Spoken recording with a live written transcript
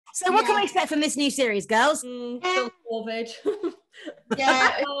So what can we expect from this new series, girls? Still COVID.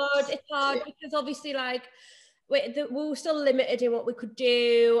 Yeah. It's hard because obviously, like, we were still limited in what we could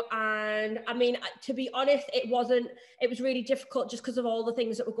do, and I mean, to be honest, it was really difficult just because of all the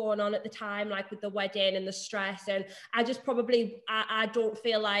things that were going on at the time, like with the wedding and the stress, and I just probably I don't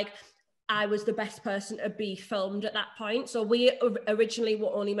feel like I was the best person to be filmed at that point. So we originally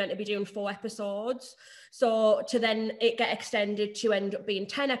were only meant to be doing 4 episodes. So to then it get extended to end up being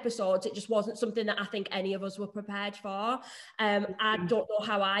 10 episodes, it just wasn't something that I think any of us were prepared for. I don't know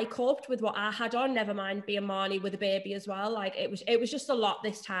how I coped with what I had on, never mind being Marnie with a baby as well. Like it was just a lot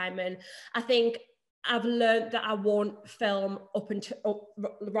this time. And I think I've learned that I won't film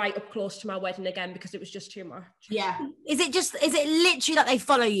right up close to my wedding again because it was just too much. Yeah. Is it literally like they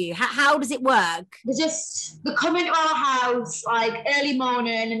follow you? How does it work? They come into our house like early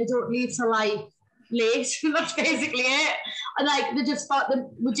morning and they don't leave till like late. That's basically it. And like they just thought that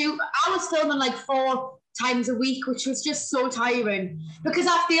I was filming like 4 times a week, which was just so tiring because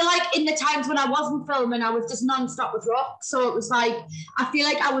I feel like in the times when I wasn't filming I was just non-stop with Rock, so it was like I feel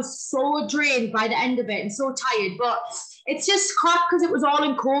like I was so drained by the end of it and so tired, but it's just crap because it was all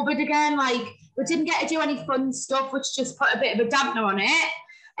in COVID again. Like we didn't get to do any fun stuff, which just put a bit of a dampener on it,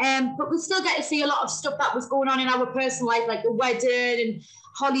 but we still get to see a lot of stuff that was going on in our personal life, like the wedding and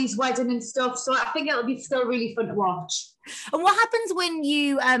Holly's wedding and stuff, so I think it'll be still really fun to watch. And what happens when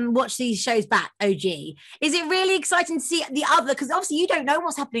you watch these shows back, OG? Is it really exciting to see the other? Because obviously you don't know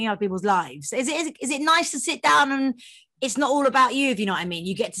what's happening in other people's lives. Is it nice to sit down and it's not all about you, if you know what I mean?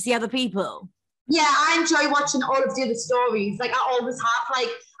 You get to see other people. Yeah, I enjoy watching all of the other stories. Like I always have. Like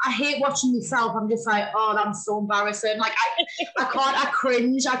I hate watching myself. I'm just like, oh, that's so embarrassing. Like I can't. I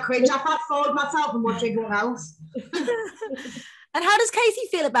cringe. I fast forward myself and watch everyone else. And how does Casey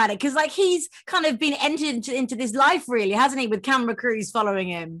feel about it? Because like he's kind of been entered into this life, really, hasn't he? With camera crews following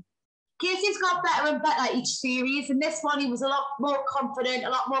him. Casey's got better and better each series. And this one, he was a lot more confident, a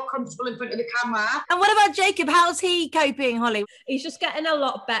lot more comfortable in front of the camera. And what about Jacob? How's he coping, Holly? He's just getting a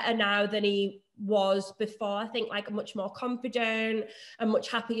lot better now than he was before. I think like much more confident and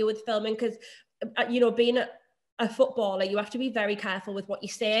much happier with filming because, being a footballer, you have to be very careful with what you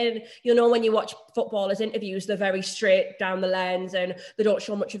say. And, when you watch footballers' interviews, they're very straight down the lens and they don't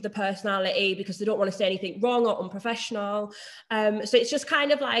show much of the personality because they don't want to say anything wrong or unprofessional. So it's just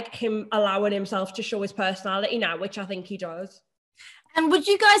kind of like him allowing himself to show his personality now, which I think he does. And would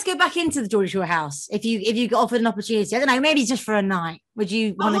you guys go back into the Geordie Shore house if you got offered an opportunity? I don't know, maybe just for a night. Would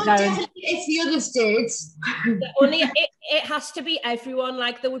you want to go? If the others did. Only it has to be everyone.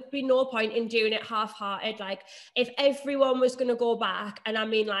 Like there would be no point in doing it half-hearted. Like if everyone was going to go back, and I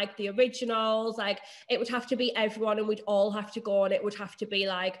mean like the originals, like it would have to be everyone, and we'd all have to go, and it would have to be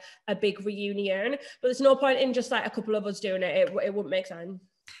like a big reunion. But there's no point in just like a couple of us doing it. It wouldn't make sense.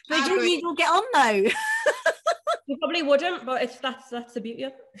 But do you all get on though? You probably wouldn't, but that's the beauty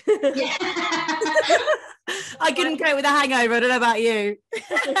of it. I couldn't cope with a hangover. I don't know about you.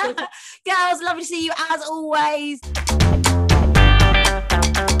 Girls, lovely to see you as always.